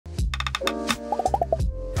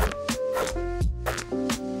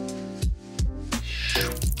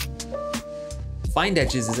Find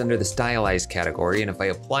edges is under the stylized category, and if I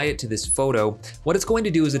apply it to this photo, what it's going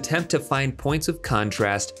to do is attempt to find points of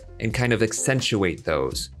contrast and kind of accentuate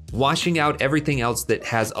those, washing out everything else that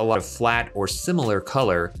has a lot of flat or similar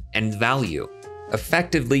color and value,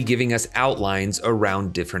 effectively giving us outlines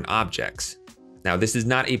around different objects. Now, this is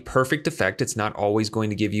not a perfect effect. It's not always going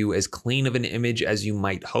to give you as clean of an image as you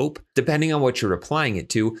might hope, depending on what you're applying it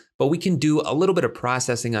to, but we can do a little bit of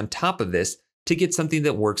processing on top of this to get something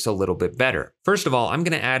that works a little bit better. First of all, I'm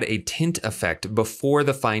gonna add a tint effect before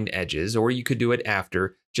the find edges, or you could do it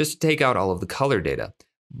after, just to take out all of the color data.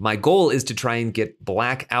 My goal is to try and get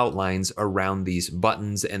black outlines around these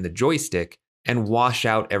buttons and the joystick and wash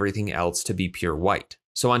out everything else to be pure white.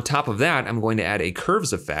 So on top of that, I'm going to add a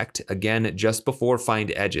curves effect, again, just before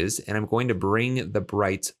find edges, and I'm going to bring the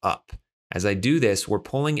brights up. As I do this, we're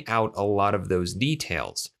pulling out a lot of those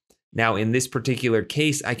details. Now, in this particular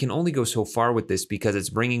case, I can only go so far with this because it's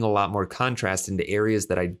bringing a lot more contrast into areas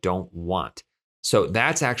that I don't want. So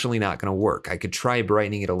that's actually not going to work. I could try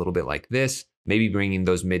brightening it a little bit like this, maybe bringing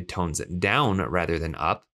those midtones down rather than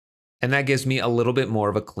up, and that gives me a little bit more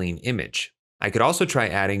of a clean image. I could also try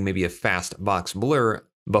adding maybe a fast box blur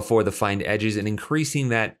before the find edges and increasing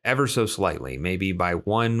that ever so slightly, maybe by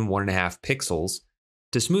 1.5 pixels,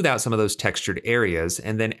 to smooth out some of those textured areas.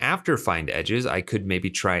 And then after find edges, I could maybe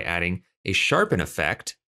try adding a sharpen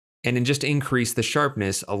effect and then just increase the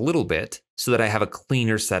sharpness a little bit so that I have a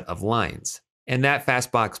cleaner set of lines. And that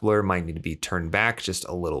fast box blur might need to be turned back just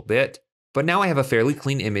a little bit, but now I have a fairly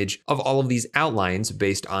clean image of all of these outlines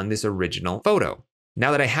based on this original photo.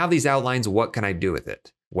 Now that I have these outlines, what can I do with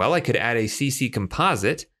it? Well, I could add a CC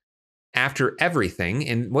composite after everything,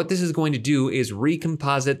 and what this is going to do is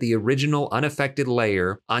recomposite the original unaffected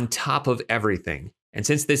layer on top of everything. And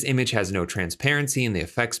since this image has no transparency and the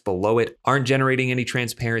effects below it aren't generating any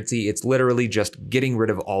transparency, it's literally just getting rid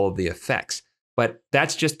of all of the effects. But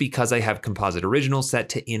that's just because I have composite original set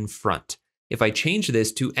to in front. If I change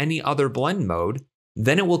this to any other blend mode,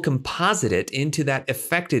 then it will composite it into that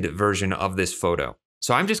affected version of this photo.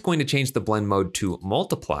 So I'm just going to change the blend mode to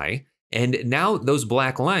multiply, and now those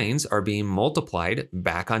black lines are being multiplied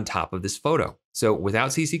back on top of this photo. So without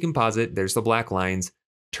CC Composite, there's the black lines.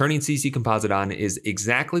 Turning CC Composite on is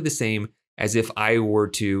exactly the same as if I were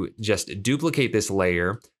to just duplicate this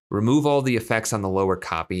layer, remove all the effects on the lower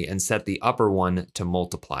copy, and set the upper one to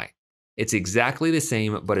multiply. It's exactly the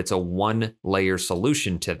same, but it's a one-layer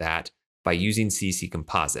solution to that by using CC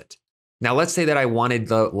Composite. Now let's say that I wanted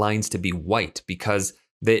the lines to be white because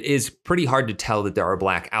it is pretty hard to tell that there are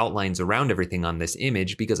black outlines around everything on this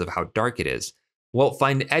image because of how dark it is. Well,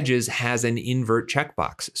 Find Edges has an invert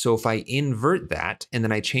checkbox. So if I invert that and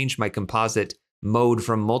then I change my composite mode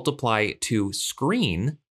from multiply to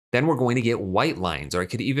screen, then we're going to get white lines, or I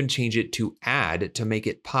could even change it to add to make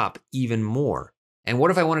it pop even more. And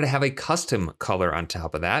what if I wanted to have a custom color on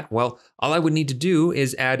top of that? Well, all I would need to do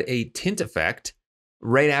is add a tint effect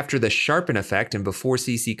right after the sharpen effect and before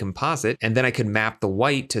CC Composite, and then I could map the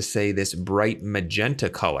white to say this bright magenta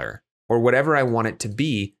color, or whatever I want it to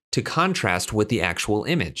be to contrast with the actual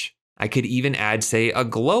image. I could even add, say, a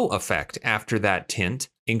glow effect after that tint,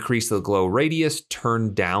 increase the glow radius,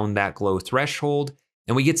 turn down that glow threshold,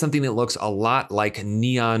 and we get something that looks a lot like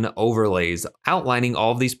neon overlays outlining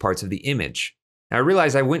all of these parts of the image. Now, I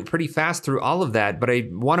realize I went pretty fast through all of that, but I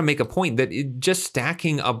want to make a point that just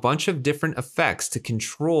stacking a bunch of different effects to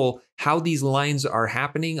control how these lines are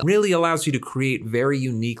happening really allows you to create very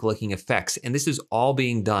unique looking effects, and this is all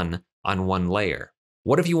being done on one layer.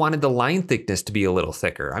 What if you wanted the line thickness to be a little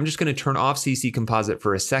thicker? I'm just going to turn off CC Composite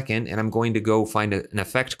for a second, and I'm going to go find an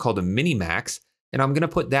effect called a Minimax, and I'm going to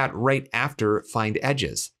put that right after Find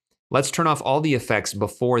Edges. Let's turn off all the effects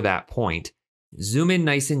before that point, zoom in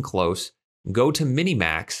nice and close, go to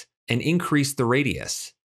Minimax, and increase the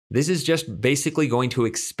radius. This is just basically going to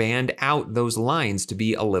expand out those lines to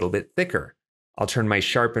be a little bit thicker. I'll turn my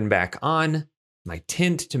sharpen back on, my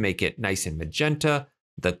tint to make it nice and magenta,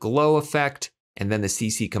 the glow effect, and then the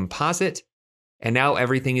CC Composite, and now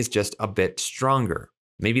everything is just a bit stronger.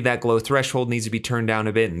 Maybe that glow threshold needs to be turned down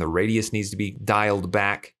a bit and the radius needs to be dialed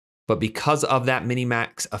back, but because of that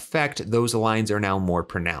Minimax effect, those lines are now more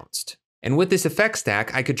pronounced. And with this effect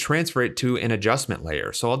stack, I could transfer it to an adjustment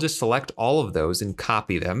layer. So I'll just select all of those and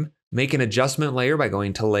copy them, make an adjustment layer by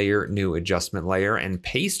going to Layer, New Adjustment Layer, and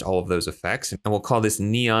paste all of those effects. And we'll call this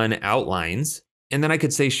Neon Outlines. And then I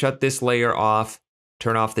could say, shut this layer off,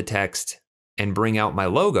 turn off the text, and bring out my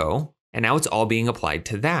logo. And now it's all being applied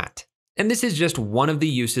to that. And this is just one of the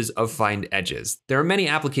uses of Find Edges. There are many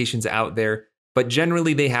applications out there, but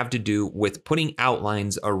generally they have to do with putting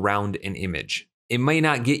outlines around an image. It may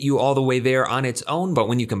not get you all the way there on its own, but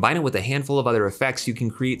when you combine it with a handful of other effects, you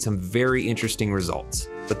can create some very interesting results.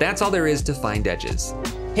 But that's all there is to find edges.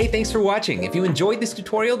 Hey, thanks for watching. If you enjoyed this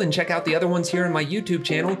tutorial, then check out the other ones here on my YouTube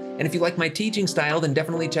channel. And if you like my teaching style, then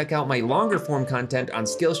definitely check out my longer form content on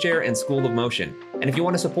Skillshare and School of Motion. And if you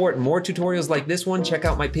want to support more tutorials like this one, check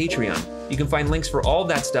out my Patreon. You can find links for all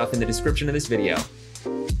that stuff in the description of this video.